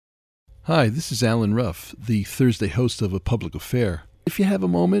Hi, this is Alan Ruff, the Thursday host of A Public Affair. If you have a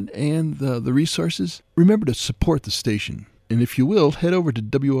moment and the resources, remember to support the station. And if you will, head over to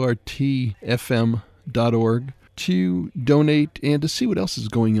WRTFM.org to donate and to see what else is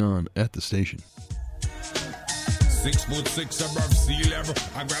going on at the station. 6'6" above sea level.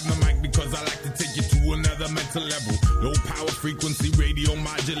 I grab the mic because I like to take you to another mental level. Low power frequency radio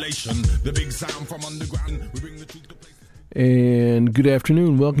modulation. The big sound from underground. We bring the truth to place. And good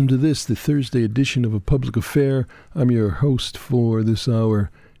afternoon. Welcome to the Thursday edition of A Public Affair. I'm your host for this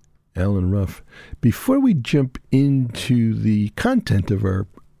hour, Alan Ruff. Before we jump into the content of our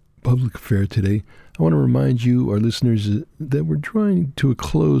public affair today, I want to remind you, our listeners, that we're drawing to a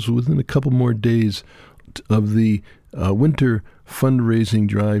close within a couple more days of the winter fundraising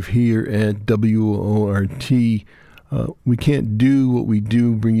drive here at WORT. We can't do what we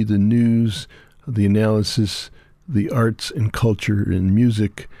do, bring you the news, the analysis, the arts and culture and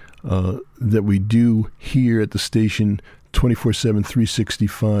music that we do here at the station 24/7,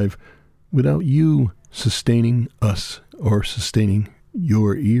 365 without you sustaining us or sustaining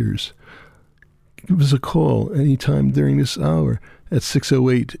your ears. Give us a call anytime during this hour at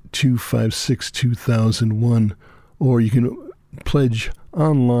 608-256-2001, or you can pledge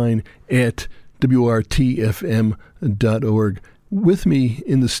online at WRTFM.org. With me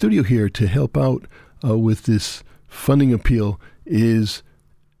in the studio here to help out with this funding appeal is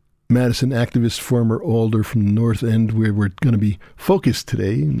Madison activist, former alder from the North End, where we're going to be focused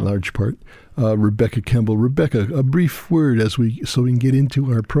today in large part, Rebecca Kemble. Rebecca, a brief word so we can get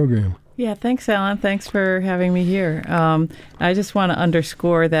into our program. Yeah, thanks, Alan. Thanks for having me here. I just want to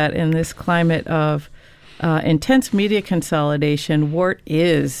underscore that in this climate of intense media consolidation, WORT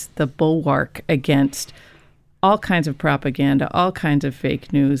is the bulwark against all kinds of propaganda, all kinds of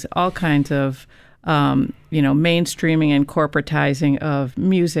fake news, all kinds of mainstreaming and corporatizing of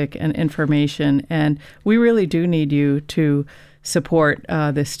music and information. And we really do need you to support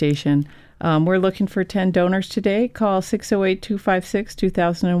this station. We're looking for 10 donors today. Call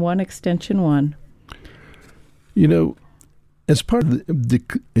 608-256-2001, extension 1. You know, as part of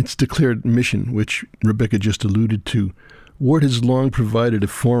its declared mission, which Rebecca just alluded to, WORT has long provided a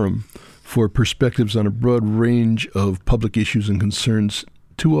forum for perspectives on a broad range of public issues and concerns,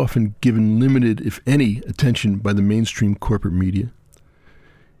 too often given limited, if any, attention by the mainstream corporate media.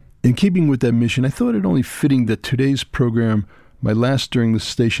 In keeping with that mission, I thought it only fitting that today's program, my last during the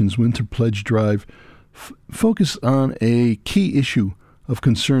station's Winter Pledge Drive, focus on a key issue of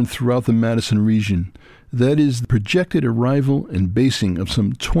concern throughout the Madison region. That is the projected arrival and basing of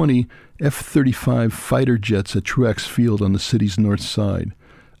some 20 F-35 fighter jets at Truax Field on the city's north side,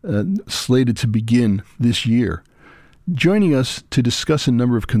 slated to begin this year. Joining us to discuss a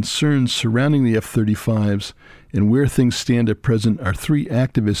number of concerns surrounding the F-35s and where things stand at present are three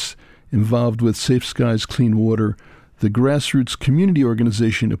activists involved with Safe Skies, Clean Water, the grassroots community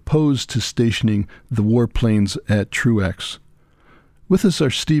organization opposed to stationing the warplanes at Truax. With us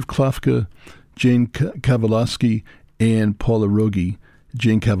are Steve Klofka, Jane Kowalowski, and Paula Rogi.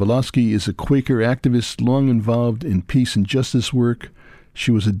 Jane Kowalowski is a Quaker activist long involved in peace and justice work. She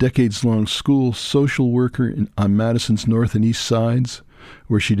was a decades-long school social worker on Madison's north and east sides,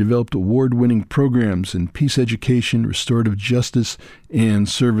 where she developed award-winning programs in peace education, restorative justice, and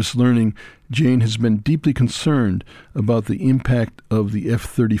service learning. Jane has been deeply concerned about the impact of the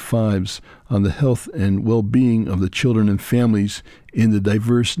F-35s on the health and well-being of the children and families in the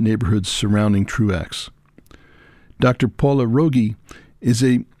diverse neighborhoods surrounding Truax. Dr. Paula Rogi is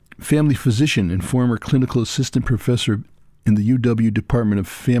a family physician and former clinical assistant professor in the UW Department of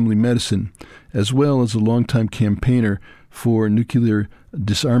Family Medicine, as well as a longtime campaigner for nuclear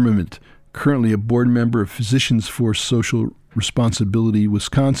disarmament, currently a board member of Physicians for Social Responsibility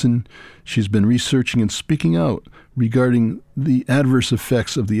Wisconsin. She's been researching and speaking out regarding the adverse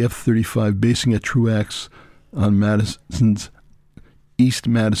effects of the F-35 basing at Truax on East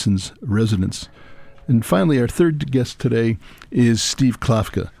Madison's residents. And finally, our third guest today is Steve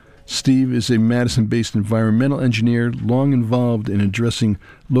Klofka. Steve is a Madison-based environmental engineer, long involved in addressing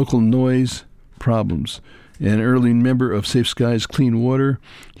local noise problems. An early member of Safe Skies, Clean Water,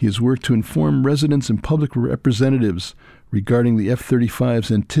 he has worked to inform residents and public representatives regarding the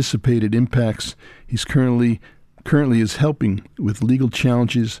F-35's anticipated impacts. He's currently is helping with legal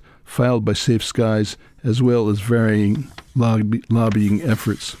challenges filed by Safe Skies, as well as varying lobbying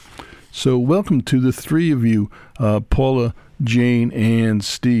efforts. So welcome to the three of you, Paula, Jane, and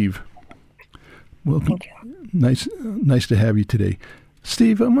Steve. Welcome. Nice to have you today.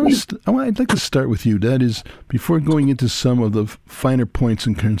 Steve, I'd like to start with you. That is, before going into some of the finer points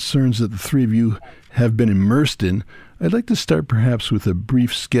and concerns that the three of you have been immersed in, I'd like to start perhaps with a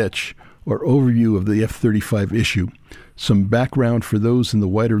brief sketch or overview of the F-35 issue. Some background for those in the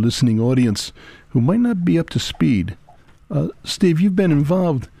wider listening audience who might not be up to speed. Steve, you've been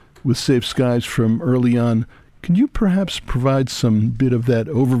involved with Safe Skies from early on. Can you perhaps provide some bit of that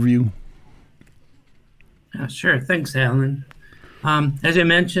overview? Sure. Thanks, Alan. As I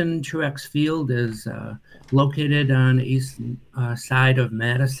mentioned, Truex Field is located on the east side of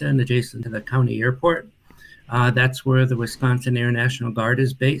Madison, adjacent to the county airport. That's where the Wisconsin Air National Guard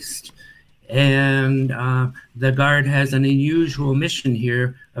is based. And the Guard has an unusual mission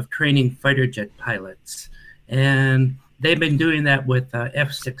here of training fighter jet pilots. And they've been doing that with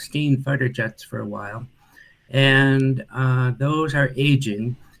F-16 fighter jets for a while. And those are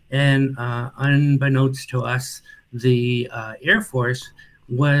aging. And unbeknownst to us, the Air Force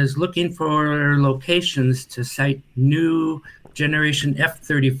was looking for locations to site new generation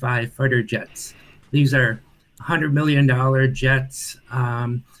F-35 fighter jets. These are $100 million jets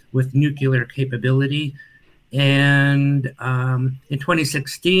with nuclear capability. And in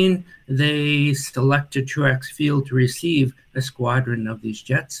 2016, they selected Truex Field to receive a squadron of these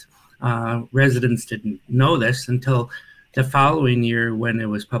jets. Residents didn't know this until the following year when it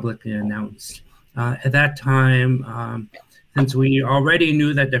was publicly announced. At that time, since we already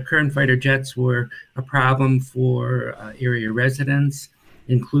knew that the current fighter jets were a problem for area residents,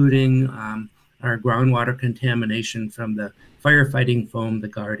 including our groundwater contamination from the firefighting foam the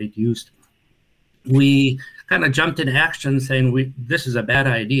Guard had used, we kind of jumped into action saying this is a bad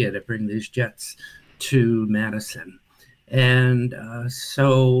idea to bring these jets to Madison. And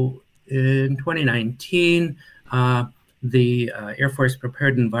so in 2019, the Air Force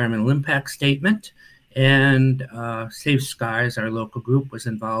prepared an environmental impact statement, and Safe Skies, our local group, was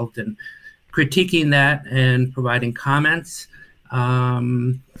involved in critiquing that and providing comments.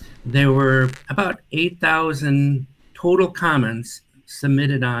 There were about 8,000 total comments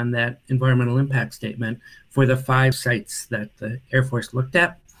submitted on that environmental impact statement for the 5 sites that the Air Force looked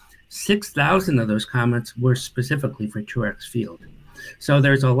at. 6,000 of those comments were specifically for Truex Field. So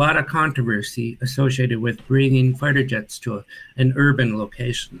there's a lot of controversy associated with bringing fighter jets to an urban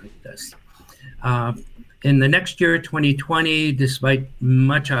location like this. In the next year, 2020, despite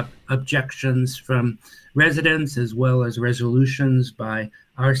much objections from residents as well as resolutions by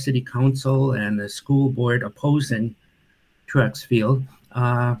our city council and the school board opposing Truex Field,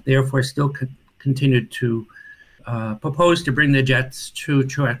 the Air Force still continued to propose to bring the jets to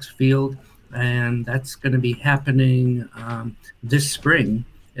Truex Field, and that's going to be happening this spring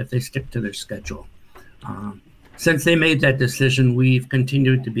if they stick to their schedule. Since they made that decision, we've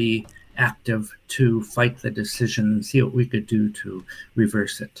continued to be active to fight the decision and see what we could do to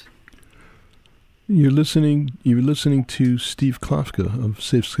reverse it. You're listening to Steve Klofka of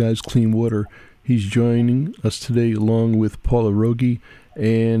Safe Skies Clean Water. He's joining us today along with Paula Rogi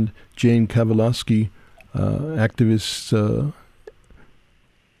and Jane Kowalowski, activists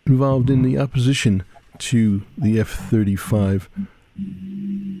involved in the opposition to the F-35.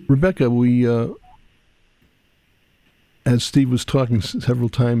 Rebecca, we, as Steve was talking several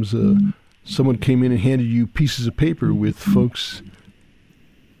times, someone came in and handed you pieces of paper with folks.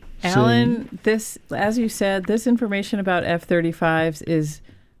 Alan, this, as you said, this information about F-35s is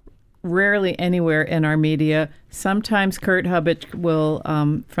rarely anywhere in our media. Sometimes Kurt Hubbich will,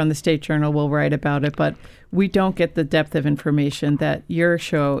 from the State Journal, will write about it, but we don't get the depth of information that your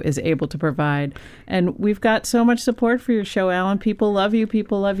show is able to provide. And we've got so much support for your show, Alan. People love you.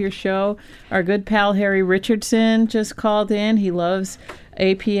 People love your show. Our good pal Harry Richardson just called in. He loves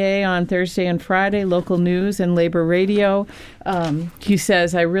APA on Thursday and Friday, local news and labor radio. He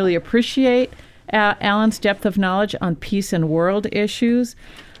says, I really appreciate Alan's depth of knowledge on peace and world issues.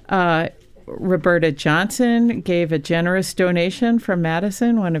 Roberta Johnson gave a generous donation from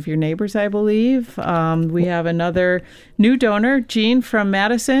Madison, one of your neighbors, I believe. We have another new donor, Jean from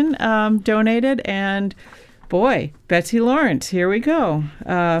Madison, donated. And boy, Betsy Lawrence, here we go.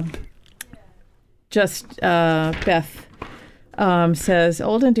 Beth says,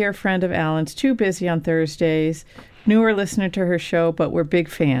 old and dear friend of Alan's, too busy on Thursdays. Newer listener to her show, but we're big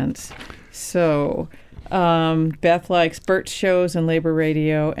fans. So Beth likes Bert's shows and labor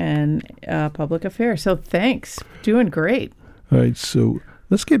radio and public affairs. So thanks. Doing great. All right. So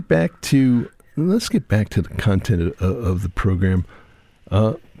let's get back to the content of the program.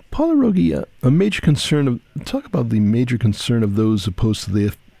 Paula Rogi, talk about the major concern of those opposed to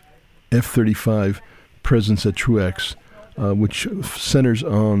the F-35 presence at Truex, which centers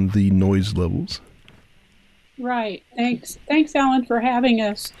on the noise levels. Right. Thanks, Alan, for having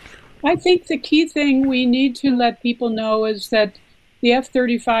us. I think the key thing we need to let people know is that the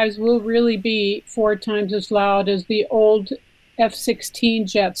F-35s will really be 4 times as loud as the old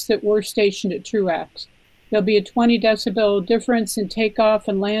F-16 jets that were stationed at Truax. There'll be a 20 decibel difference in takeoff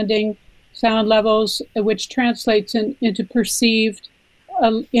and landing sound levels, which translates into perceived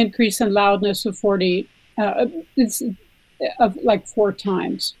increase in loudness of 40, of like 4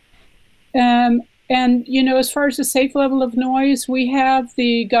 times. And, as far as the safe level of noise, we have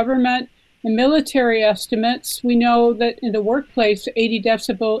the government and military estimates. We know that in the workplace, 85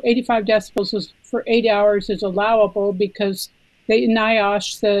 decibels for 8 hours is allowable because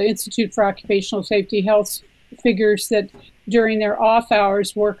NIOSH, the Institute for Occupational Safety Health, figures that during their off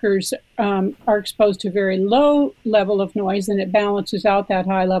hours, workers are exposed to very low level of noise, and it balances out that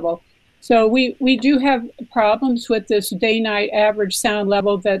high level. So we do have problems with this day-night average sound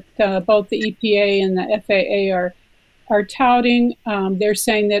level that both the EPA and the FAA are touting. They're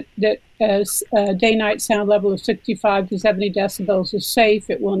saying that as a day-night sound level of 65 to 70 decibels is safe.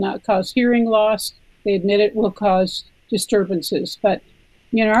 It will not cause hearing loss. They admit it will cause disturbances. But,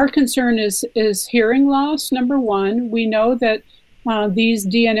 our concern is hearing loss, number one. We know that these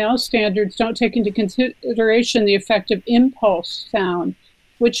DNL standards don't take into consideration the effect of impulse sound,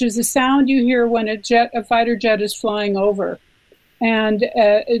 which is the sound you hear when a fighter jet is flying over. And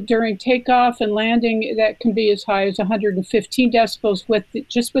during takeoff and landing, that can be as high as 115 decibels with the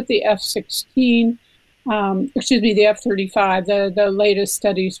F-16, the F-35, the latest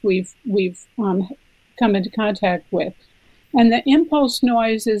studies we've come into contact with. And the impulse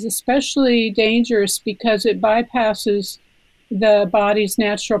noise is especially dangerous because it bypasses the body's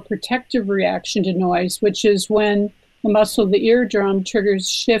natural protective reaction to noise, which is when the muscle of the eardrum triggers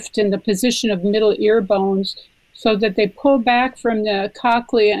shift in the position of middle ear bones so that they pull back from the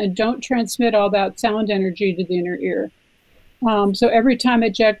cochlea and don't transmit all that sound energy to the inner ear. So every time a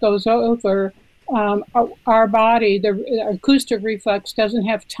jet goes over, our body, the acoustic reflex, doesn't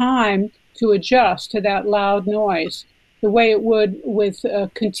have time to adjust to that loud noise the way it would with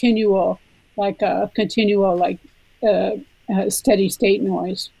a continual steady state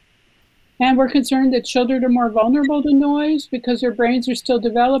noise. And we're concerned that children are more vulnerable to noise because their brains are still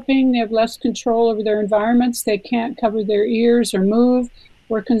developing. They have less control over their environments. They can't cover their ears or move.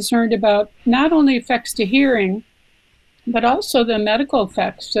 We're concerned about not only effects to hearing, but also the medical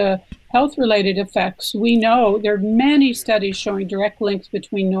effects, health-related effects. We know there are many studies showing direct links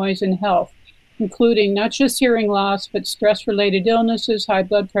between noise and health, including not just hearing loss, but stress-related illnesses, high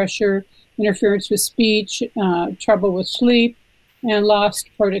blood pressure, interference with speech, trouble with sleep, and lost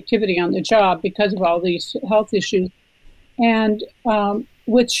productivity on the job because of all these health issues. And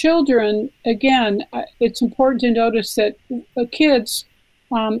with children, again, it's important to notice that kids,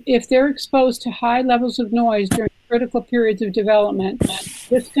 if they're exposed to high levels of noise during critical periods of development,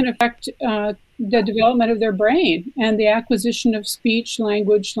 this can affect the development of their brain and the acquisition of speech,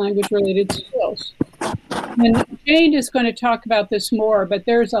 language-related skills. And Jane is going to talk about this more, but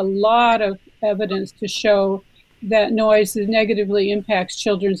there's a lot of evidence to show that noise negatively impacts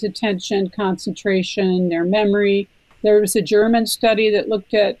children's attention, concentration, their memory. There was a German study that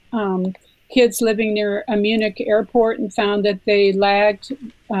looked at kids living near a Munich airport and found that they lagged,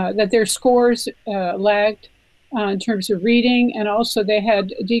 that their scores lagged in terms of reading, and also they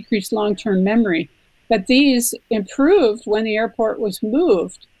had decreased long-term memory. But these improved when the airport was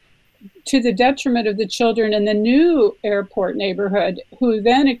moved, to the detriment of the children in the new airport neighborhood, who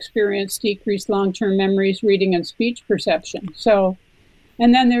then experienced decreased long-term memories, reading, and speech perception. So,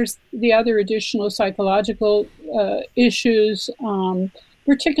 and then there's the other additional psychological issues,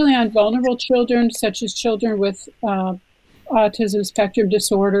 particularly on vulnerable children, such as children with autism spectrum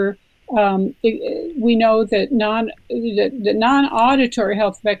disorder. We know that non-auditory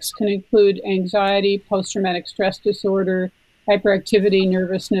health effects can include anxiety, post-traumatic stress disorder, hyperactivity,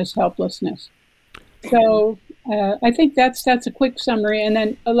 nervousness, helplessness. So I think that's a quick summary, and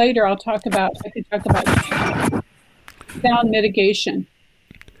then later I could talk about sound mitigation.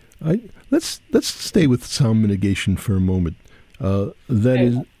 Let's stay with sound mitigation for a moment.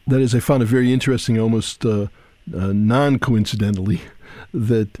 That is, I found it very interesting, almost non-coincidentally,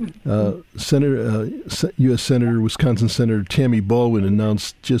 that U.S. Senator, Wisconsin Senator Tammy Baldwin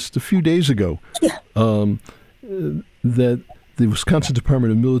announced just a few days ago that the Wisconsin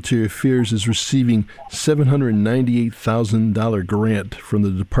Department of Military Affairs is receiving $798,000 grant from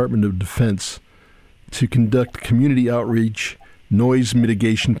the Department of Defense to conduct community outreach, noise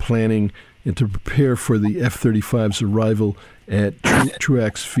mitigation planning, and to prepare for the F-35's arrival at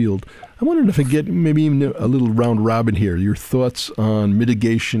Truax Field. I wondered if I get maybe even a little round robin here, your thoughts on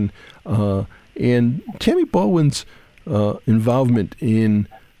mitigation and Tammy Baldwin's involvement in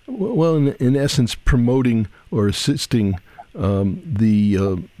essence, promoting or assisting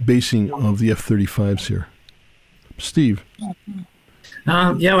the basing of the F-35s here. Steve.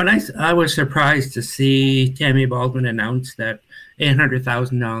 Yeah, when I was surprised to see Tammy Baldwin announce that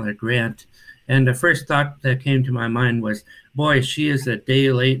 $800,000 grant. And the first thought that came to my mind was, boy, she is a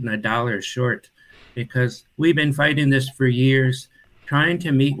day late and a dollar short, because we've been fighting this for years, trying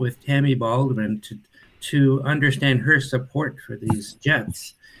to meet with Tammy Baldwin to understand her support for these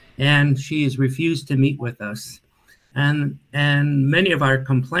jets. And she has refused to meet with us. And many of our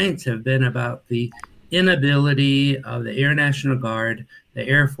complaints have been about the inability of the Air National Guard, the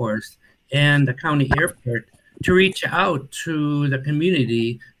Air Force, and the county airport to reach out to the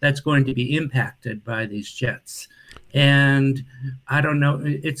community that's going to be impacted by these jets. And I don't know,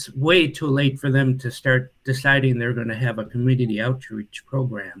 it's way too late for them to start deciding they're going to have a community outreach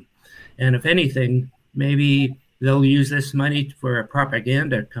program. And if anything, maybe they'll use this money for a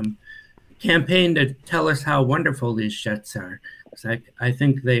propaganda campaign to tell us how wonderful these jets are. I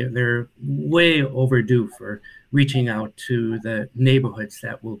think they're way overdue for reaching out to the neighborhoods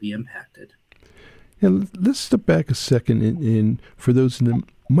that will be impacted. And let's step back a second, and for those that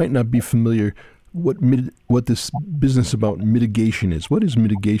might not be familiar, what this business about mitigation is. What is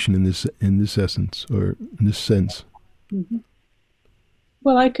mitigation in this essence, or in this sense? Mm-hmm.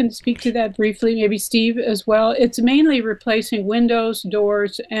 Well, I can speak to that briefly, maybe Steve as well. It's mainly replacing windows,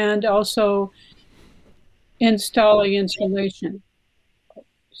 doors, and also installing insulation.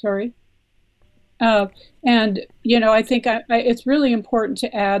 Sorry. And, I think it's really important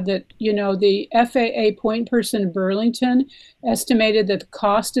to add that, the FAA point person in Burlington estimated that the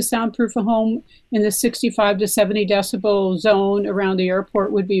cost to soundproof a home in the 65 to 70 decibel zone around the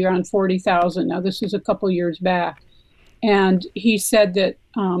airport would be around $40,000. Now, this was a couple years back. And he said that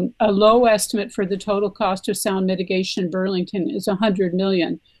a low estimate for the total cost of sound mitigation in Burlington is $100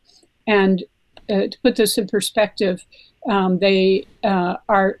 million. And to put this in perspective, they're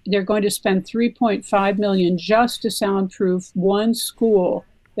going to spend $3.5 million just to soundproof one school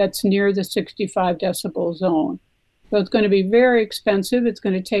that's near the 65 decibel zone. So it's going to be very expensive. It's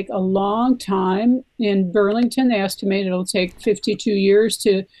going to take a long time. In Burlington, they estimate it'll take 52 years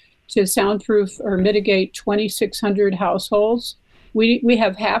to soundproof or mitigate 2,600 households. We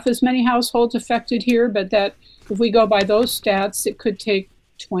have half as many households affected here, but that if we go by those stats, it could take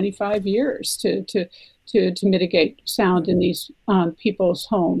 25 years to mitigate sound in these people's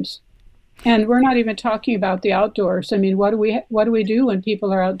homes. And we're not even talking about the outdoors. I mean, what do we do when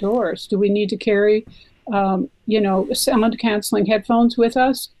people are outdoors? Do we need to carry, sound canceling headphones with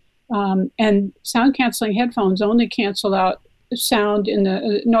us? And sound canceling headphones only cancel out sound in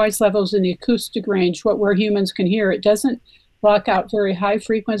the noise levels in the acoustic range, where humans can hear. It doesn't block out very high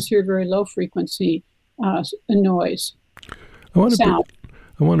frequency or very low frequency noise.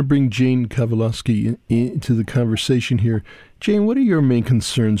 I want to bring Jane Kowalski into the conversation here. Jane, what are your main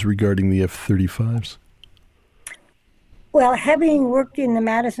concerns regarding the F-35s? Well, having worked in the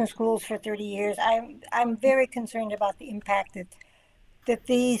Madison schools for 30 years, I'm very concerned about the impact that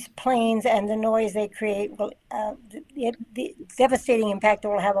these planes and the noise they create will, the devastating impact it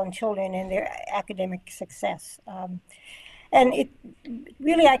will have on children and their academic success. And it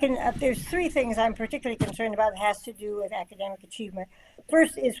really, there's three things I'm particularly concerned about that has to do with academic achievement.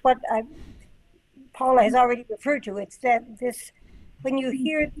 First is what Paula has already referred to. It's that when you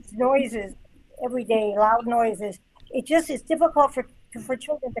hear these noises every day, loud noises, it's difficult for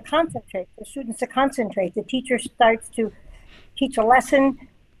children to concentrate, for students to concentrate. The teacher starts to teach a lesson,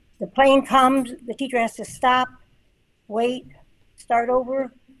 the plane comes, the teacher has to stop, wait, start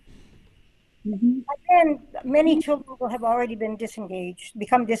over. Mm-hmm. And many children will have already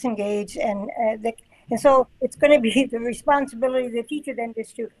become disengaged, and so it's going to be the responsibility of the teacher then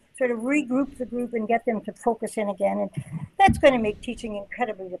is to sort of regroup the group and get them to focus in again, and that's going to make teaching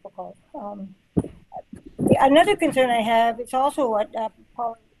incredibly difficult. Another concern I have, it's also what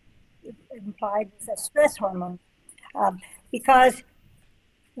Paul implied, is a stress hormone, because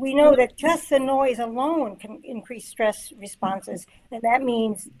we know that just the noise alone can increase stress responses, and that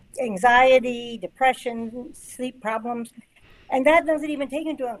means anxiety, depression, sleep problems, and that doesn't even take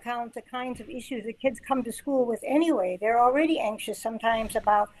into account the kinds of issues that kids come to school with anyway. They're already anxious sometimes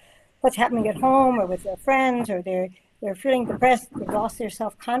about what's happening at home or with their friends, or they're feeling depressed, they've lost their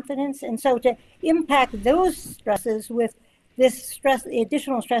self-confidence, and so to impact those stresses with this stress, the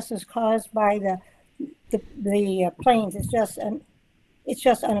additional stresses caused by the planes, it's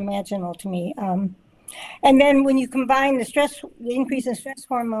just unimaginable to me. And then when you combine the increase in stress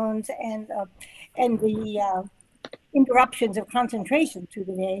hormones and the interruptions of concentration through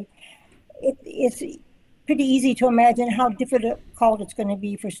the day, it's pretty easy to imagine how difficult it's going to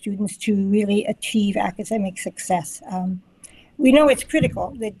be for students to really achieve academic success. We know it's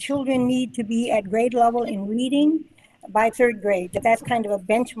critical that children need to be at grade level in reading by third grade, that's kind of a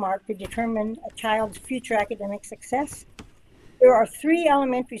benchmark to determine a child's future academic success. There are 3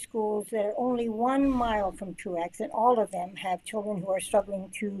 elementary schools that are only 1 mile from 2X, and all of them have children who are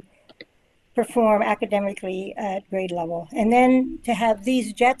struggling to perform academically at grade level. And then to have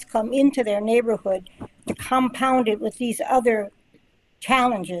these jets come into their neighborhood to compound it with these other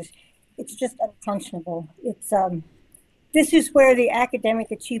challenges, it's just unconscionable. This is where the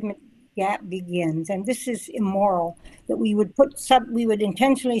academic achievement gap begins, and this is immoral, that we would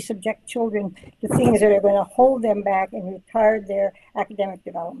intentionally subject children to things that are going to hold them back and retard their academic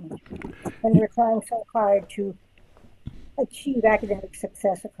development. And we're trying so hard to achieve academic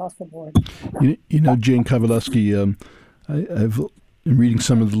success across the board. You know, Jane Kowalewski, I've been reading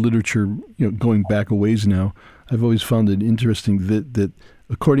some of the literature, going back a ways now. I've always found it interesting that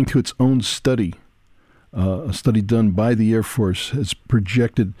according to its own study, a study done by the Air Force has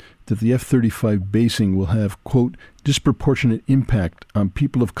projected that the F-35 basing will have, quote, disproportionate impact on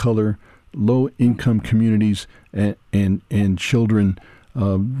people of color, low-income communities, and children.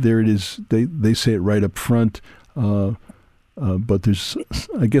 There it is. They say it right up front. But there's,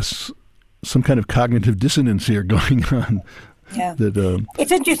 I guess, some kind of cognitive dissonance here going on. Yeah. That,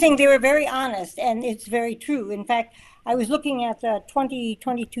 it's interesting. They were very honest, and it's very true. In fact, I was looking at the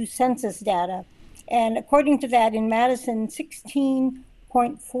 2022 census data, and according to that, in Madison,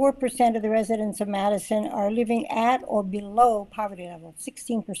 16.4% of the residents of Madison are living at or below poverty level,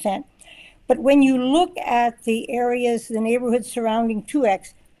 16%. But when you look at the areas, the neighborhoods surrounding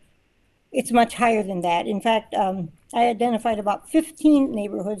 2X, it's much higher than that. In fact, I identified about 15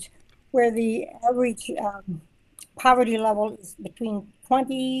 neighborhoods where the average poverty level is between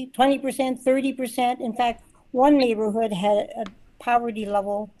 20%, 30%. In fact, one neighborhood had a poverty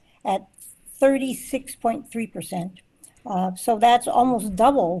level at 36.3%. So that's almost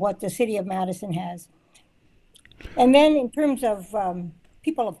double what the city of Madison has. And then in terms of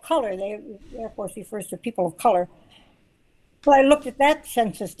people of color, the Air Force refers to people of color. Well, I looked at that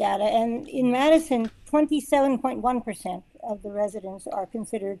census data, and in Madison, 27.1% of the residents are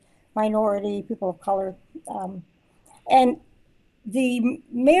considered minority, people of color. And the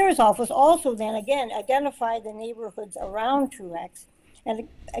mayor's office also then, again, identified the neighborhoods around 2X. And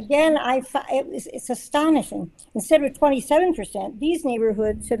again, it's astonishing. Instead of 27%, these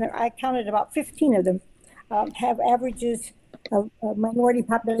neighborhoods, and I counted about 15 of them, have averages of minority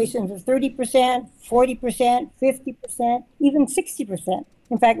populations of 30%, 40%, 50%, even 60%.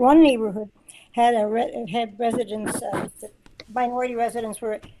 In fact, one neighborhood had residents, minority residents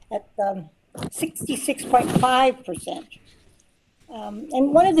were at 66.5%.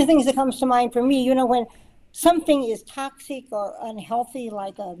 And one of the things that comes to mind for me, when something is toxic or unhealthy,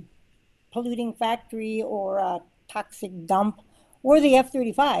 like a polluting factory or a toxic dump, or the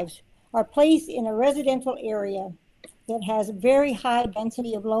F-35s, are placed in a residential area that has a very high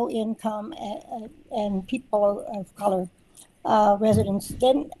density of low income and people of color residents,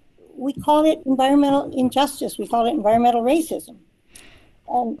 then we call it environmental injustice. We call it environmental racism.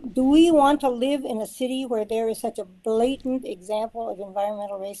 And do we want to live in a city where there is such a blatant example of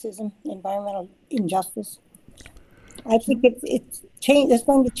environmental racism, environmental injustice? I think it's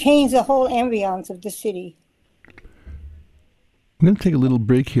going to change the whole ambiance of the city. I'm going to take a little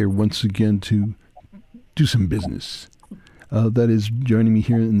break here once again to do some business. That is, joining me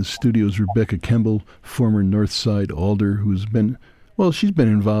here in the studio is Rebecca Kemble, former North Side Alder, who's been, she's been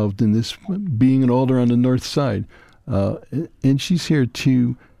involved in this, being an alder on the North Side. And she's here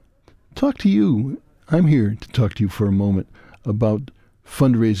to talk to you. I'm here to talk to you for a moment about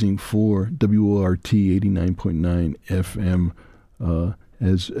fundraising for WORT 89.9 FM.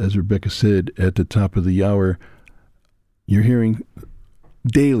 As Rebecca said at the top of the hour, you're hearing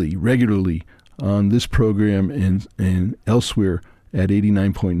daily, regularly on this program and elsewhere at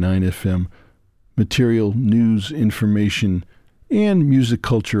 89.9 FM, material, news, information, and music,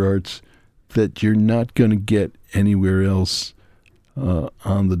 culture, arts that you're not going to get anywhere else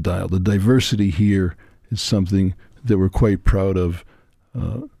on the dial. The diversity here is something that we're quite proud of.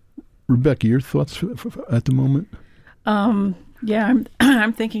 Rebecca, your thoughts at the moment? Yeah,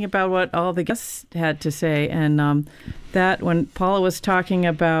 I'm thinking about what all the guests had to say, and that when Paula was talking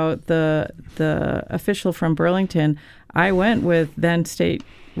about the official from Burlington, I went with then State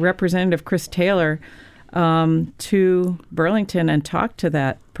Representative Chris Taylor to Burlington and talked to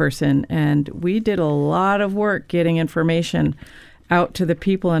that person, and we did a lot of work getting information out to the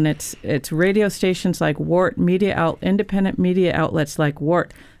people, and it's radio stations like WORT, independent media outlets like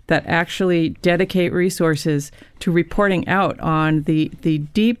WORT that actually dedicate resources to reporting out on the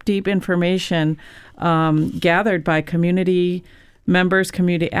deep information gathered by community members,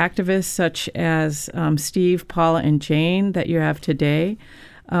 community activists such as Steve, Paula, and Jane that you have today.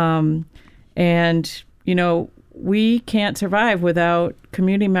 And, we can't survive without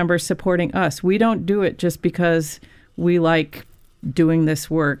community members supporting us. We don't do it just because we like doing this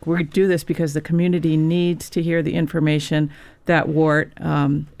work. We do this because the community needs to hear the information that WART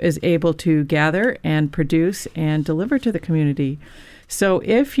is able to gather and produce and deliver to the community. So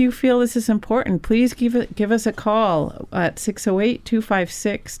if you feel this is important, please give us a call at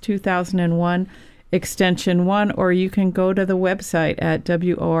 608-256-2001, extension 1, or you can go to the website at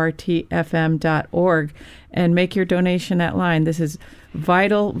wortfm.org and make your donation that line. This is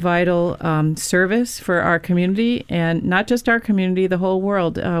vital service for our community, and not just our community, the whole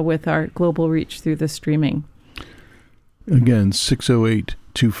world, with our global reach through the streaming. Again,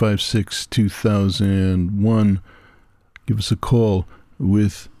 608-256-2001. Give us a call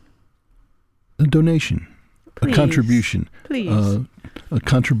with a donation, Please. A contribution. Please. A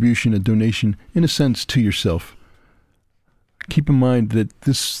contribution, a donation, in a sense, to yourself. Keep in mind that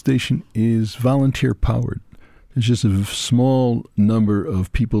this station is volunteer-powered. There's just a small number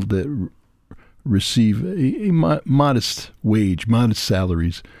of people that receive a modest wage, modest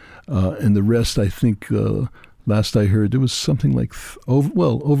salaries, and the rest, I think, last I heard, there was something like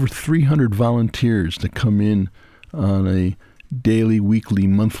over 300 volunteers that come in on a daily, weekly,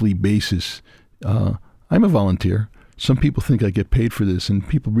 monthly basis. I'm a volunteer. Some people think I get paid for this, and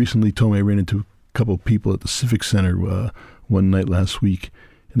people recently told me I ran into a couple of people at the Civic Center one night last week,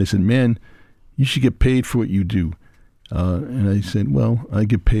 and they said, "Man, you should get paid for what you do." And I said, "Well, I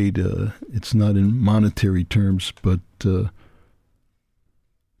get paid. It's not in monetary terms, but the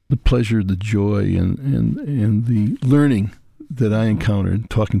pleasure, the joy, and the learning that I encountered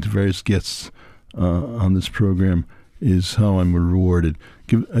talking to various guests on this program is how I'm rewarded."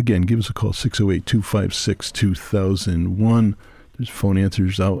 Give us a call, 608-256-2001. There's phone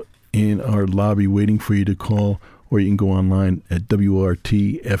answers out in our lobby waiting for you to call, or you can go online at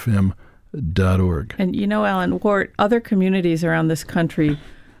wortfm.org. And Alan, WART, other communities around this country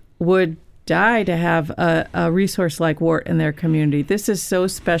would die to have a resource like WART in their community. This is so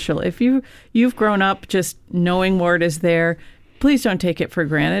special. If you've grown up just knowing WART is there, please don't take it for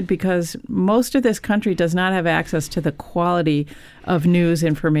granted, because most of this country does not have access to the quality of news,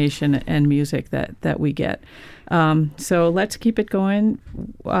 information, and music that we get. So let's keep it going.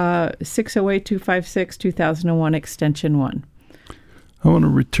 608-256-2001, extension 1. I want to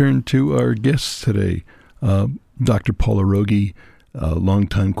return to our guests today, Dr. Paula Rogi,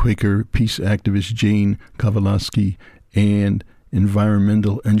 longtime Quaker peace activist Jane Kowalski, and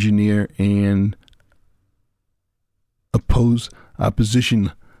environmental engineer and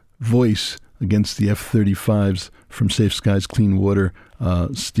opposition voice against the F-35s from Safe Skies Clean Water,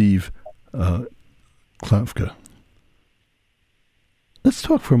 Steve Klavka. Let's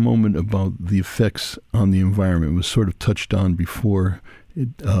talk for a moment about the effects on the environment. It was sort of touched on before.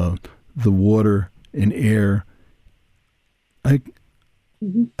 The water and air. I've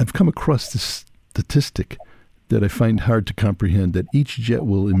come across this statistic that I find hard to comprehend, that each jet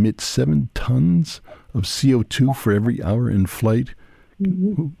will emit 7 tons of CO2 for every hour in flight.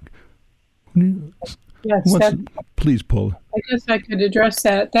 Yes, please, Paula. I guess I could address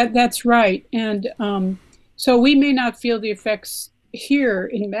that. That's right. And so we may not feel the effects here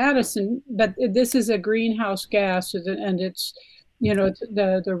in Madison, but this is a greenhouse gas, and it's,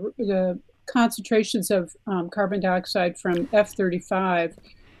 the concentrations of carbon dioxide from F-35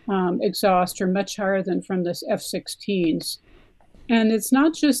 exhaust are much higher than from this F-16s. And it's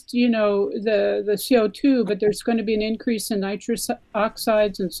not just, the CO2, but there's going to be an increase in nitrous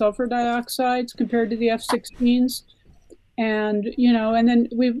oxides and sulfur dioxides compared to the F-16s. And, and then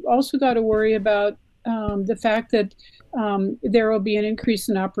we've also got to worry about the fact that there will be an increase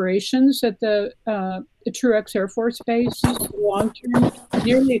in operations at the Truex Air Force Base long term,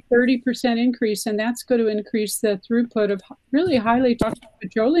 nearly a 30% increase, and that's going to increase the throughput of really highly toxic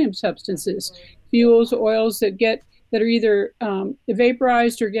petroleum substances, fuels, oils that are either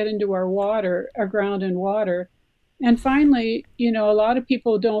vaporized or get into our water, our ground and water. And finally, a lot of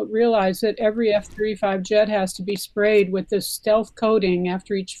people don't realize that every F-35 jet has to be sprayed with this stealth coating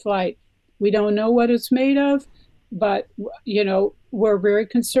after each flight. We don't know what it's made of, but, we're very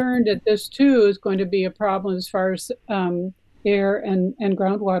concerned that this, too, is going to be a problem as far as air and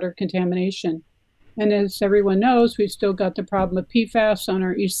groundwater contamination. And as everyone knows, we've still got the problem of PFAS on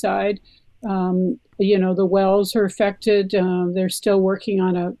our east side. The wells are affected. They're still working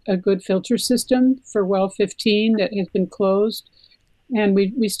on a good filter system for well 15 that has been closed. and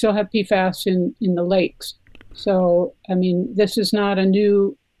we still have PFAS in the lakes. So, I mean, this is not a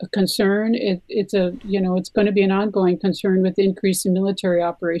new concern. It's going to be an ongoing concern with the increase in military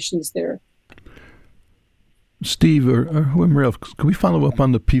operations there. Steve or whoever else, can we follow up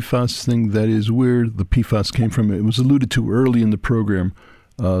on the PFAS thing? That is where the PFAS came from. It was alluded to early in the program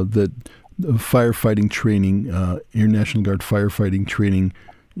that firefighting training, Air National Guard firefighting training,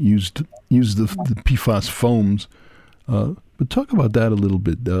 used the PFAS foams. But talk about that a little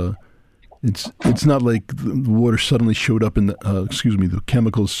bit. It's not like the water suddenly showed up in the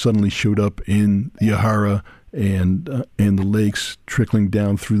chemicals suddenly showed up in the Yahara and the lakes, trickling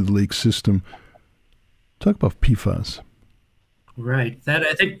down through the lake system. Talk about PFAS. Right. That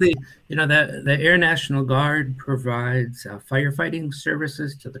I think the Air National Guard provides firefighting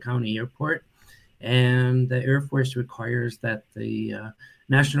services to the county airport, and the Air Force requires that the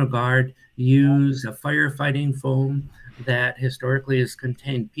National Guard use a firefighting foam that historically has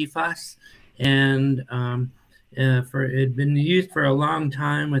contained PFAS, and it had been used for a long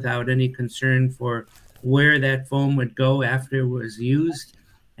time without any concern for where that foam would go after it was used,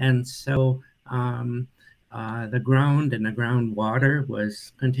 and so the ground and the groundwater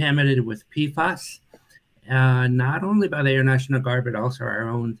was contaminated with PFAS, not only by the Air National Guard, but also our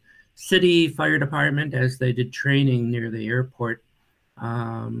own city fire department as they did training near the airport,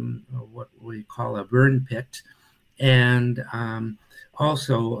 what we call a burn pit, and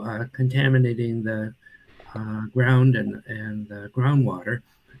also contaminating the ground and the groundwater.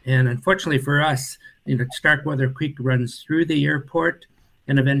 And unfortunately for us, Starkweather Creek runs through the airport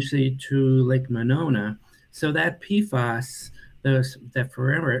and eventually to Lake Monona. So that PFAS, the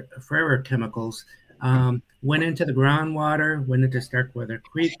forever chemicals, went into the groundwater, went into Starkweather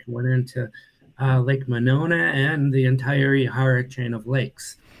Creek, went into Lake Monona and the entire Yahara chain of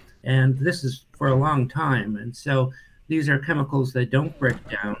lakes. And this is for a long time. And so these are chemicals that don't break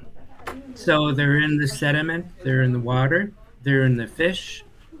down. So they're in the sediment, they're in the water, they're in the fish.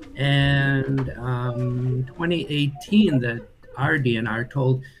 And 2018, our DNR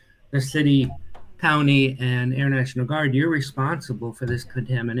told the city, county, and Air National Guard, you're responsible for this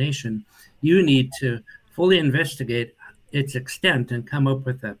contamination. You need to fully investigate its extent and come up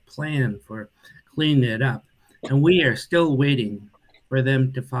with a plan for cleaning it up. And we are still waiting for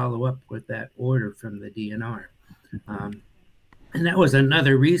them to follow up with that order from the DNR. And that was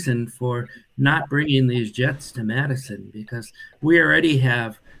another reason for not bringing these jets to Madison, because we already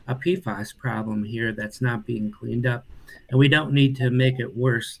have a PFAS problem here that's not being cleaned up. And we don't need to make it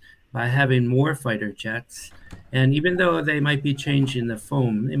worse by having more fighter jets. And even though they might be changing the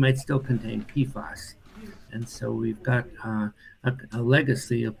foam, they might still contain PFAS. And so we've got a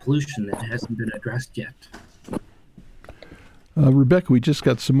legacy of pollution that hasn't been addressed yet. Rebecca, we just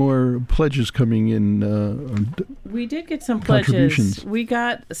got some more pledges coming in. We did get some pledges. We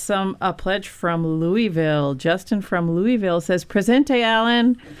got a pledge from Louisville. Justin from Louisville says, Presente,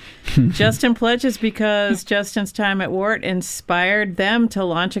 Alan. Justin pledges because Justin's time at WART inspired them to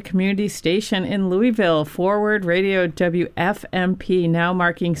launch a community station in Louisville, Forward Radio WFMP, now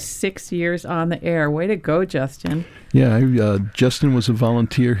marking 6 years on the air. Way to go, Justin. Yeah, Justin was a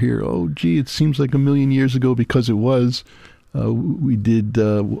volunteer here. Oh, gee, it seems like a million years ago, because it was. We did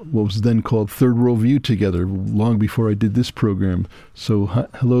what was then called Third World View together, long before I did this program. So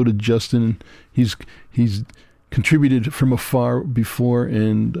hello to Justin. He's contributed from afar before,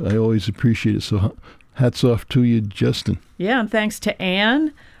 and I always appreciate it. So hats off to you, Justin. Yeah, and thanks to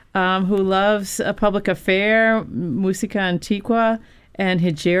Anne, who loves a public affair, Musica Antigua, and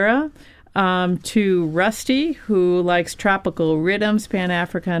Hijira. To Rusty, who likes tropical rhythms,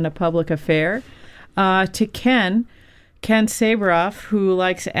 Pan-Africa, and a public affair. To Ken Sabroff,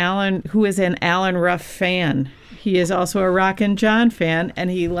 who is an Alan Ruff fan. He is also a Rockin' John fan, and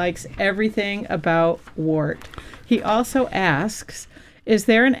he likes everything about WART. He also asks, is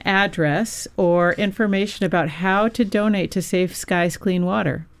there an address or information about how to donate to Safe Skies Clean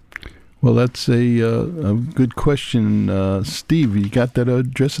Water? Well, that's a good question. Steve, you got that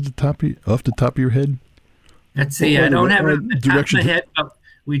address at off the top of your head? Let's see. I don't have it off the top of my head, but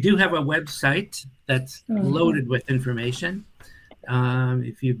we do have a website that's loaded with information.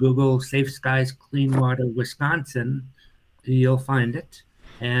 If you Google Safe Skies Clean Water Wisconsin, you'll find it.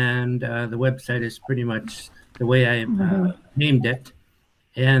 And the website is pretty much the way I named it.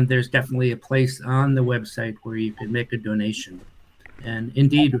 And there's definitely a place on the website where you can make a donation. And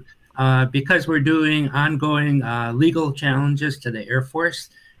indeed, because we're doing ongoing legal challenges to the Air Force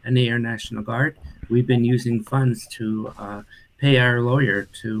and the Air National Guard, we've been using funds to pay our lawyer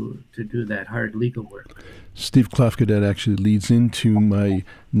to do that hard legal work. Steve Klofka, that actually leads into my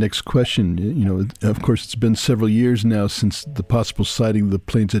next question. You know, of course, it's been several years now since the possible sighting of the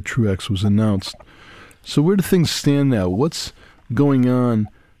planes at Truax was announced. So where do things stand now? What's going on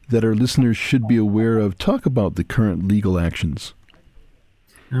that our listeners should be aware of? Talk about the current legal actions.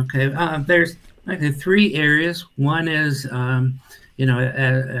 Okay, there's three areas. One is,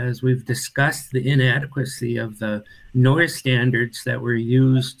 as we've discussed, the inadequacy of the noise standards that were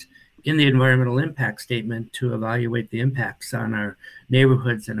used in the environmental impact statement to evaluate the impacts on our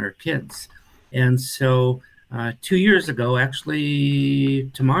neighborhoods and our kids. And so 2 years ago, actually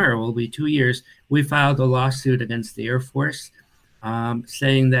tomorrow will be 2 years, we filed a lawsuit against the Air Force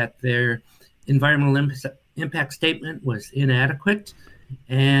saying that their environmental impact statement was inadequate.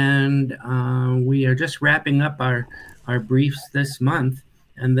 And we are just wrapping up our briefs this month,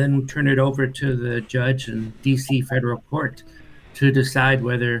 and then we'll turn it over to the judge in DC federal court to decide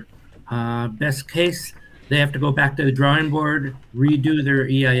whether best case, they have to go back to the drawing board, redo their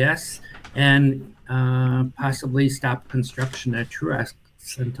EIS, and possibly stop construction at Truax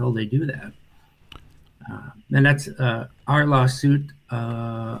until they do that. And that's our lawsuit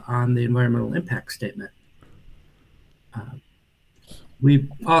on the environmental impact statement.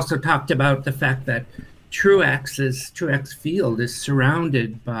 We've also talked about the fact that Truax Field is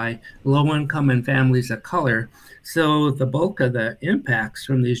surrounded by low-income and families of color. So the bulk of the impacts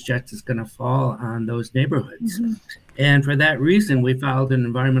from these jets is going to fall on those neighborhoods. Mm-hmm. And for that reason, we filed an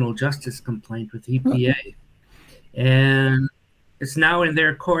environmental justice complaint with EPA. And it's now in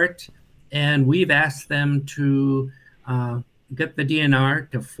their court. And we've asked them to get the DNR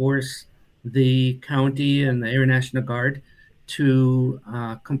to force the county and the Air National Guard to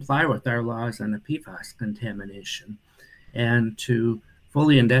comply with our laws on the PFAS contamination and to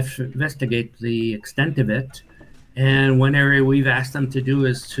fully investigate the extent of it. And one area we've asked them to do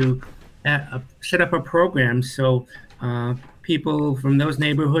is to set up a program so people from those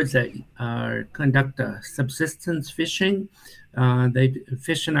neighborhoods that conduct subsistence fishing, they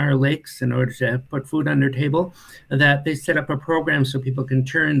fish in our lakes in order to put food on their table, that they set up a program so people can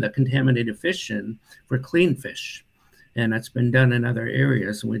turn the contaminated fish in for clean fish. And that's been done in other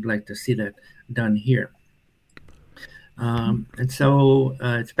areas, and we'd like to see that done here. And so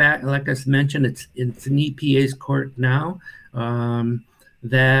it's back, like I mentioned, it's in EPA's court now.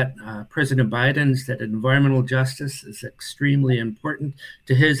 That President Biden said environmental justice is extremely important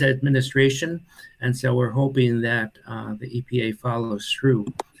to his administration. And so we're hoping that the EPA follows through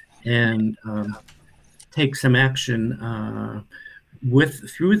and take some action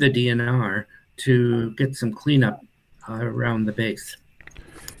through the DNR to get some cleanup around the base.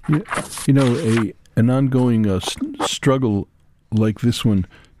 An ongoing struggle like this one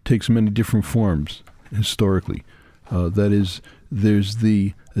takes many different forms historically. That is, there's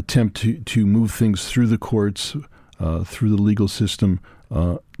the attempt to move things through the courts, through the legal system,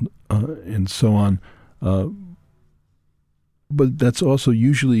 and so on. But that's also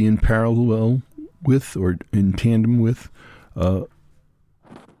usually in parallel with or in tandem with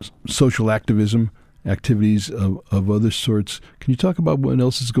social activism, activities of other sorts. Can you talk about what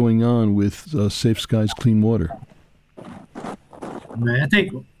else is going on with Safe Skies, Clean Water? I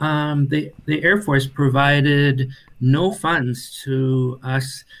think the Air Force provided no funds to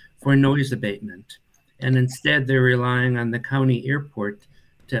us for noise abatement. And instead, they're relying on the county airport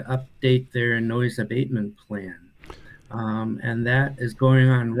to update their noise abatement plan. And that is going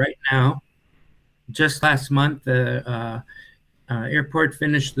on right now. Just last month, the airport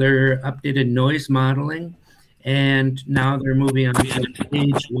finished their updated noise modeling, and now they're moving on to the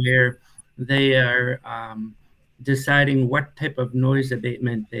stage where they are deciding what type of noise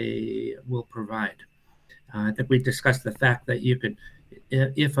abatement they will provide. I think we discussed the fact that you could,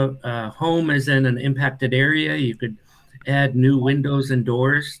 if a home is in an impacted area, you could add new windows and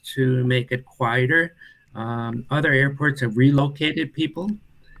doors to make it quieter. Other airports have relocated people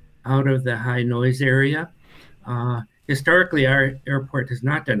out of the high noise area. Historically, our airport has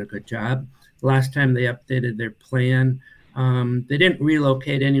not done a good job. Last time they updated their plan, they didn't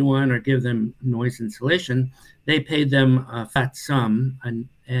relocate anyone or give them noise insulation. They paid them a fat sum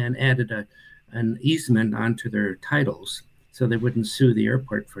and added an easement onto their titles so they wouldn't sue the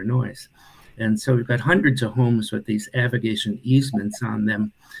airport for noise. And so we've got hundreds of homes with these abrogation easements on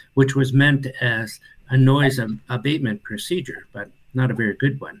them, which was meant as a noise abatement procedure, but not a very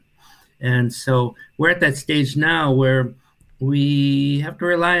good one. And so we're at that stage now where we have to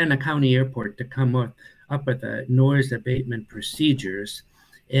rely on the county airport to come up with a noise abatement procedures.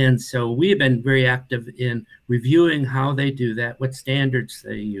 And so we have been very active in reviewing how they do that, what standards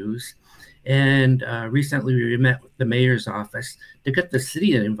they use. And recently we met with the mayor's office to get the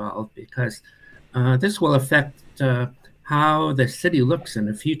city involved, because this will affect how the city looks in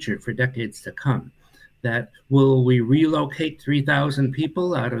the future for decades to come. That will we relocate 3,000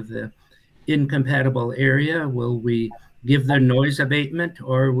 people out of the incompatible area? Will we give them noise abatement,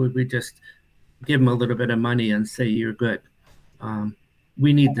 or would we just give them a little bit of money and say you're good?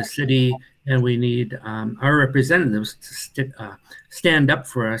 We need the city, and we need our representatives to stand up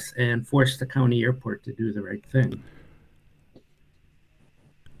for us and force the county airport to do the right thing.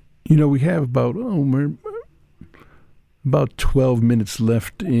 You know, we have about 12 minutes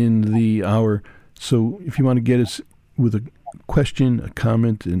left in the hour. So if you want to get us with a question, a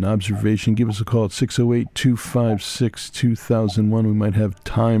comment, an observation, give us a call at 608-256-2001. We might have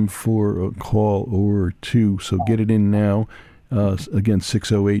time for a call or two, so get it in now. Again,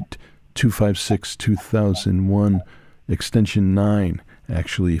 608-256-2001, extension 9,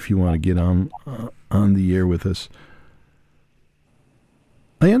 actually, if you want to get on the air with us.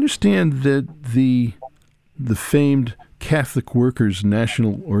 I understand that the famed Catholic Workers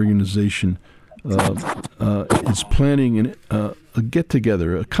National Organization is planning a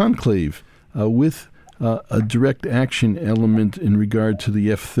get-together, a conclave, with a direct action element in regard to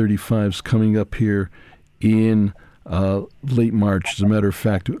the F-35s coming up here in late March. As a matter of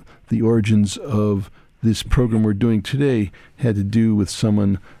fact, the origins of this program we're doing today had to do with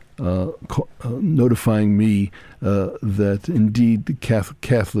someone notifying me that indeed the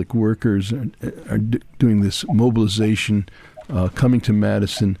Catholic workers are doing this mobilization, coming to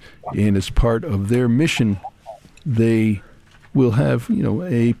Madison, and as part of their mission, they will have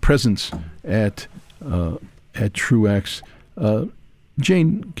a presence at Truax.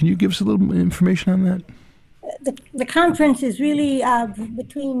 Jane, can you give us a little information on that? The conference is really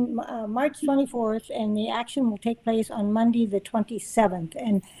between March 24th, and the action will take place on Monday the 27th.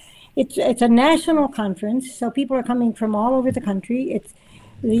 And it's a national conference, so people are coming from all over the country.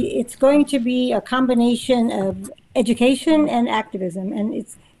 It's going to be a combination of education and activism, and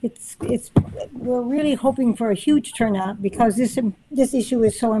we're really hoping for a huge turnout because this issue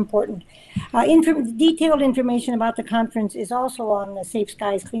is so important. Detailed information about the conference is also on the Safe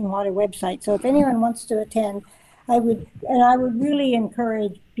Skies Clean Water website. So if anyone wants to attend, I would really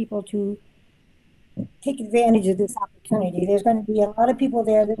encourage people to take advantage of this opportunity. There's going to be a lot of people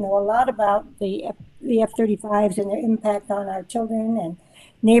there that know a lot about the F-35s and their impact on our children and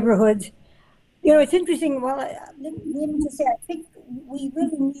neighborhoods. It's interesting. Well, let me just say, I think we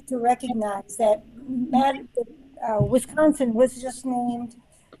really need to recognize that Wisconsin was just named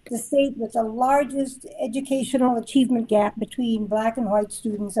the state with the largest educational achievement gap between Black and white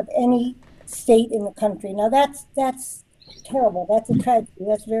students of any state in the country. Now that's terrible. That's a tragedy.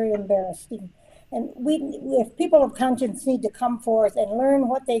 That's very embarrassing. And if people of conscience need to come forth and learn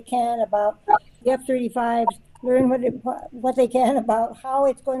what they can about the F-35s, learn what they can about how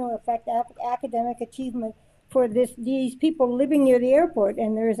it's going to affect academic achievement for these people living near the airport.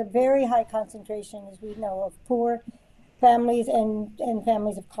 And there is a very high concentration, as we know, of poor families and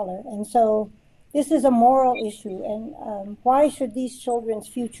families of color. And so this is a moral issue. And why should these children's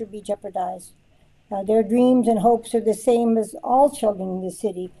future be jeopardized? Their dreams and hopes are the same as all children in the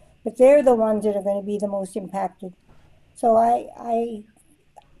city, but they're the ones that are going to be the most impacted. So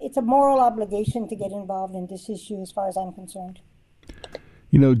it's a moral obligation to get involved in this issue as far as I'm concerned.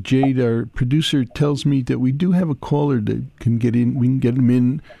 Jade, our producer, tells me that we do have a caller that can get in. We can get them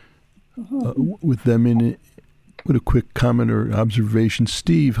in with them in it. With a quick comment or observation.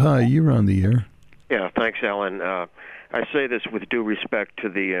 Steve, hi, you're on the air. Yeah, thanks, Alan. I say this with due respect to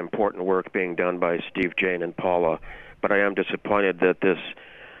the important work being done by Steve, Jane, and Paula, but I am disappointed that this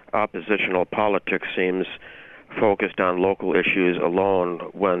oppositional politics seems focused on local issues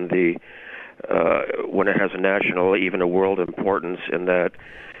alone when it has a national, even a world importance, in that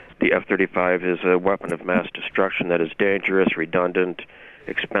the F-35 is a weapon of mass destruction that is dangerous, redundant,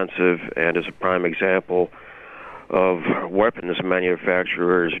 expensive, and is a prime example of weapons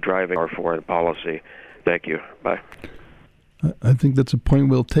manufacturers driving our foreign policy. Thank you. Bye. I think that's a point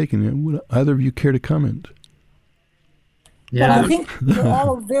well taken. Would either of you care to comment? Yeah. But I think we're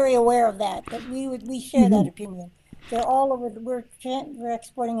all very aware of that we share that opinion. They're all over. We're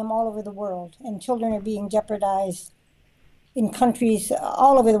exporting them all over the world, and children are being jeopardized in countries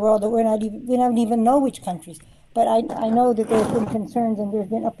all over the world that we don't even know which countries. But I know that there's been concerns and there's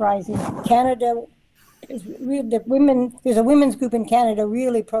been uprisings. Canada is there's a women's group in Canada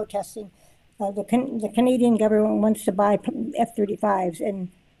really protesting. The Canadian government wants to buy F-35s, and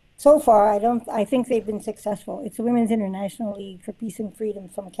so far, I think they've been successful. It's the Women's International League for Peace and Freedom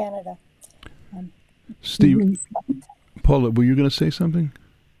from Canada. Steve, Paula, were you going to say something?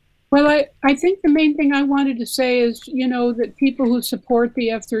 Well, I think the main thing I wanted to say is, that people who support the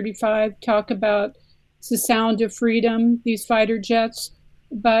F-35 talk about it's the sound of freedom, these fighter jets,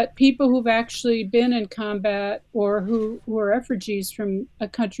 but people who've actually been in combat or who are refugees from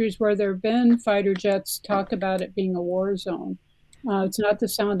countries where there have been fighter jets talk about it being a war zone. It's not the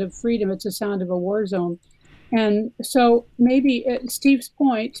sound of freedom, it's the sound of a war zone. And so maybe Steve's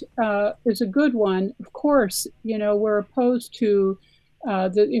point is a good one. Of course, we're opposed to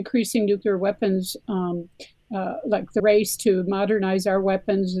the increasing nuclear weapons, like the race to modernize our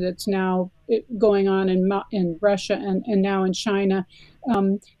weapons that's now going on in Russia and now in China.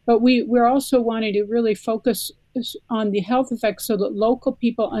 But we're also wanting to really focus on the health effects so that local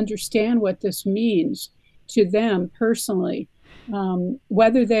people understand what this means to them personally.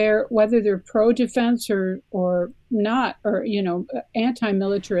 Whether they're pro-defense or not, or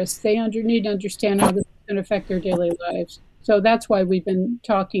anti-militarist, they need to understand how this is going to affect their daily lives. So that's why we've been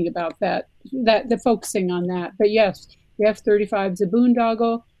talking about that focusing on that. But yes, the F-35 is a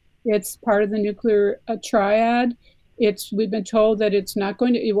boondoggle. It's part of the nuclear triad. We've been told that it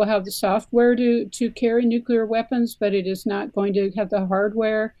will have the software to carry nuclear weapons, but it is not going to have the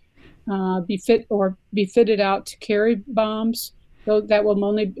hardware be fitted out to carry bombs. So that will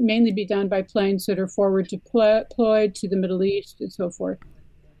mainly be done by planes that are forward deployed to the Middle East and so forth.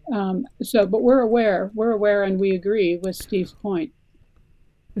 But we're aware, and we agree with Steve's point.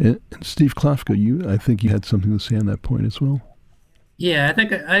 And Steve Klofka, I think you had something to say on that point as well. Yeah, I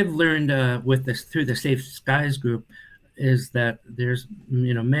think I've learned through the Safe Skies group is that there's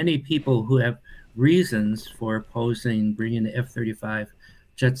many people who have reasons for opposing bringing the F-35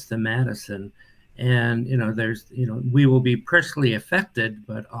 jets to Madison. And, we will be personally affected,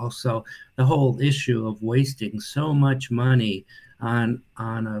 but also the whole issue of wasting so much money on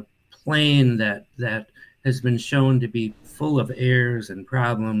a plane that has been shown to be full of errors and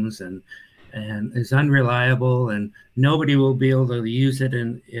problems and is unreliable, and nobody will be able to use it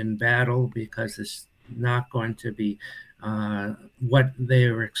in battle because it's not going to be what they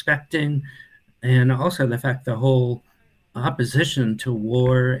were expecting. And also the fact the whole opposition to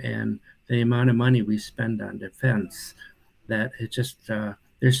war and the amount of money we spend on defense, that it just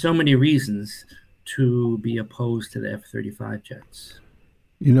there's so many reasons to be opposed to the F-35 jets.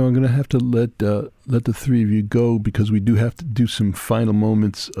 I'm going to have to let the three of you go because we do have to do some final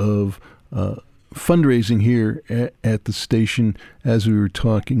moments of fundraising here at the station. As we were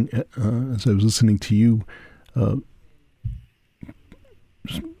talking, as I was listening to you,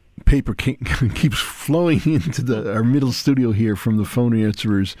 paper keeps flowing into our middle studio here from the phone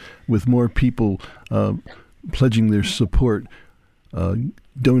answerers with more people pledging their support,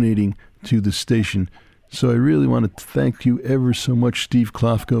 donating to the station. So I really want to thank you ever so much, Steve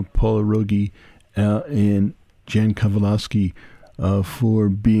Klofka, Paula Rogi, and Jan Kowalowski, for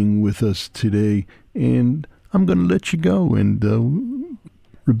being with us today. And I'm going to let you go, and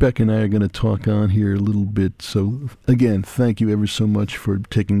Rebecca and I are going to talk on here a little bit. So again, thank you ever so much for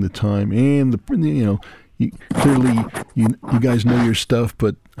taking the time. And clearly you guys know your stuff,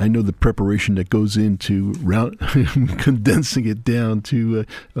 but I know the preparation that goes into condensing it down to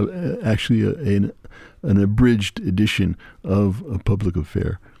actually an abridged edition of a public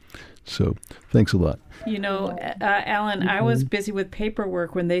affair. So thanks a lot. Alan, I was busy with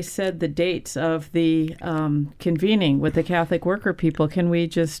paperwork when they said the dates of the convening with the Catholic worker people. Can we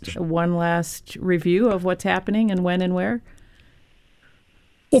just one last review of what's happening and when and where?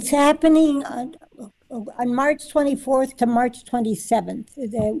 It's happening on March 24th to March 27th.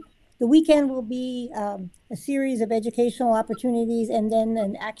 The weekend will be a series of educational opportunities and then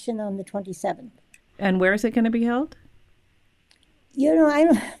an action on the 27th. And where is it going to be held?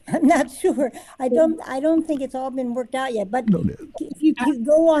 I'm not sure. I don't think it's all been worked out yet. But if you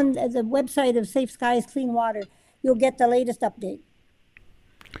go on the website of Safe Skies Clean Water, you'll get the latest update.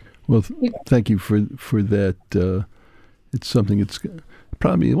 Well, thank you for that. It's something. It's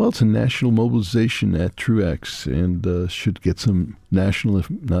a national mobilization at Truax, and should get some national, if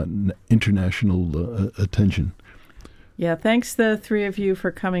not international, attention. Yeah, thanks the three of you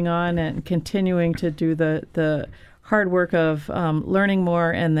for coming on and continuing to do the hard work of learning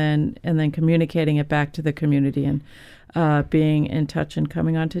more and then communicating it back to the community and being in touch and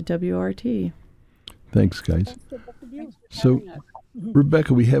coming on to WRT. Thanks, guys. So,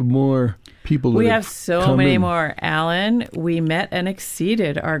 Rebecca, we have more people. We have so many more, Alan. We met and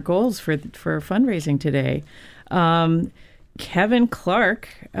exceeded our goals for fundraising today. Kevin Clark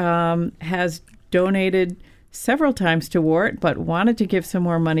has donated several times to Wart, but wanted to give some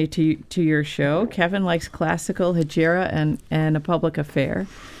more money to your show. Kevin likes classical, Hejira, and a public affair.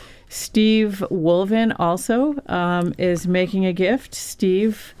 Steve Wolven also is making a gift.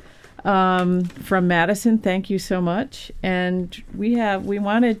 Steve from Madison, thank you so much. And we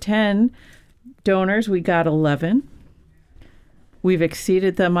wanted 10 donors. We got 11. We've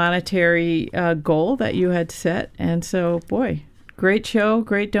exceeded the monetary goal that you had set. And so, boy, great show,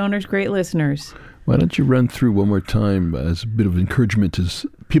 great donors, great listeners. Why don't you run through one more time as a bit of encouragement as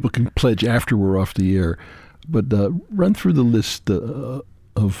people can pledge after we're off the air. But run through the list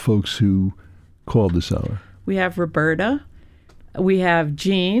of folks who called this hour. We have Roberta. We have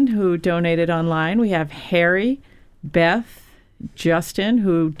Jean, who donated online. We have Harry, Beth, Justin,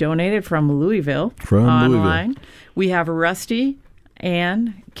 who donated from Louisville online. We have Rusty,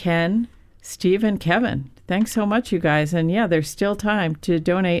 Ann, Ken, Steve, and Kevin. Thanks so much, you guys. And yeah, there's still time to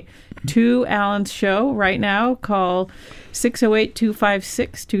donate to Alan's show right now. Call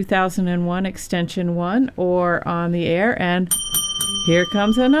 608-256-2001 extension 1 or on the air. And here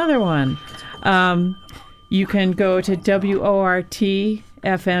comes another one. You can go to wortfm.org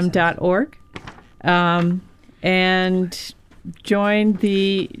and join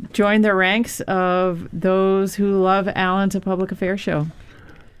the ranks of those who love Alan's A Public Affairs Show.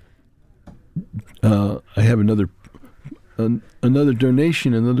 I have another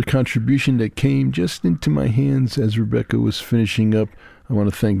donation, another contribution that came just into my hands as Rebecca was finishing up. I want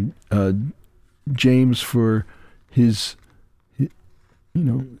to thank James for his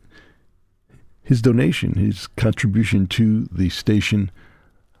donation, his contribution to the station.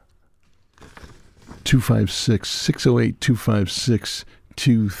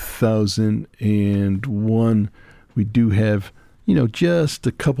 608-256-2001. We do have, just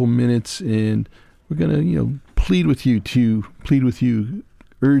a couple minutes, and we're going to, plead with you,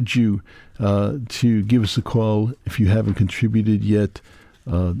 urge you to give us a call if you haven't contributed yet.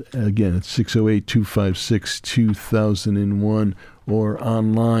 Again, it's 608-256-2001 or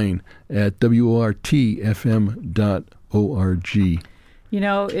online at wortfm.org.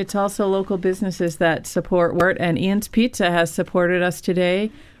 It's also local businesses that support Wart, and Ian's Pizza has supported us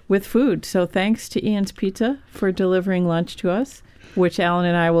today with food. So thanks to Ian's Pizza for delivering lunch to us, which Alan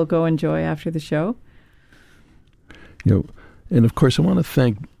and I will go enjoy after the show. And of course, I want to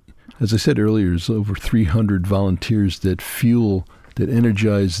thank, as I said earlier, there's over 300 volunteers that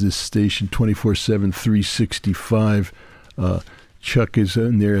energize this station 24/7, 365. Chuck is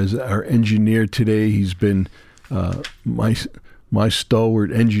in there as our engineer today. He's been my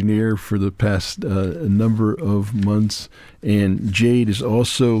stalwart engineer for the past number of months. And Jade is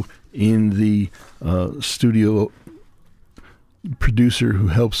also in the studio, producer who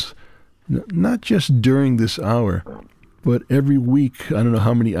helps not just during this hour, but every week. I don't know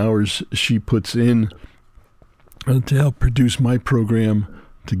how many hours she puts in to help produce my program,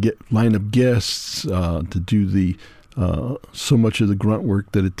 to line up guests, to do the so much of the grunt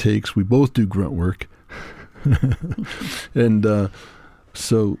work that it takes. We both do grunt work. And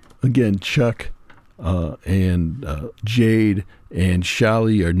so, again, Chuck and Jade and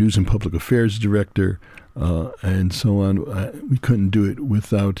Shali, our News and Public Affairs Director, and so on. We couldn't do it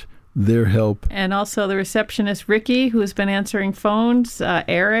without their help. And also the receptionist, Ricky, who's been answering phones,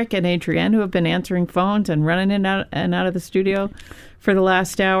 Eric and Adrienne, who have been answering phones and running in and out of the studio for the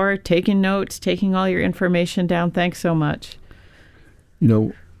last hour, taking notes, taking all your information down. Thanks so much.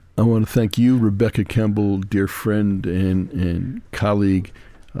 I want to thank you, Rebecca Campbell, dear friend and colleague,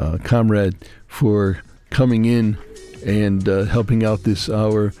 comrade, for coming in and helping out this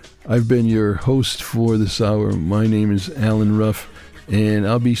hour. I've been your host for this hour. My name is Alan Ruff, and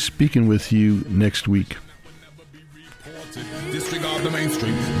I'll be speaking with you next week. Disregard the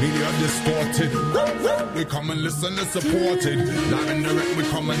mainstream, media distorted. We come and listen and support it. Live and direct, we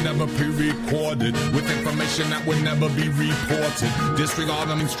come and never pre-recorded. With information that would never be reported. Disregard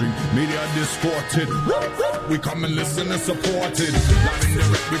the mainstream, media distorted. We come and listen and support it. Live and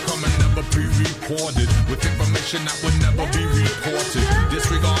direct, we come and never pre-recorded. With information that would never be reported.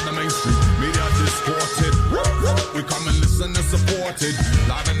 Disregard the mainstream, media distorted. We come and listen and support it.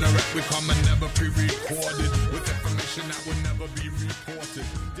 Live and direct, we come and never pre-recorded.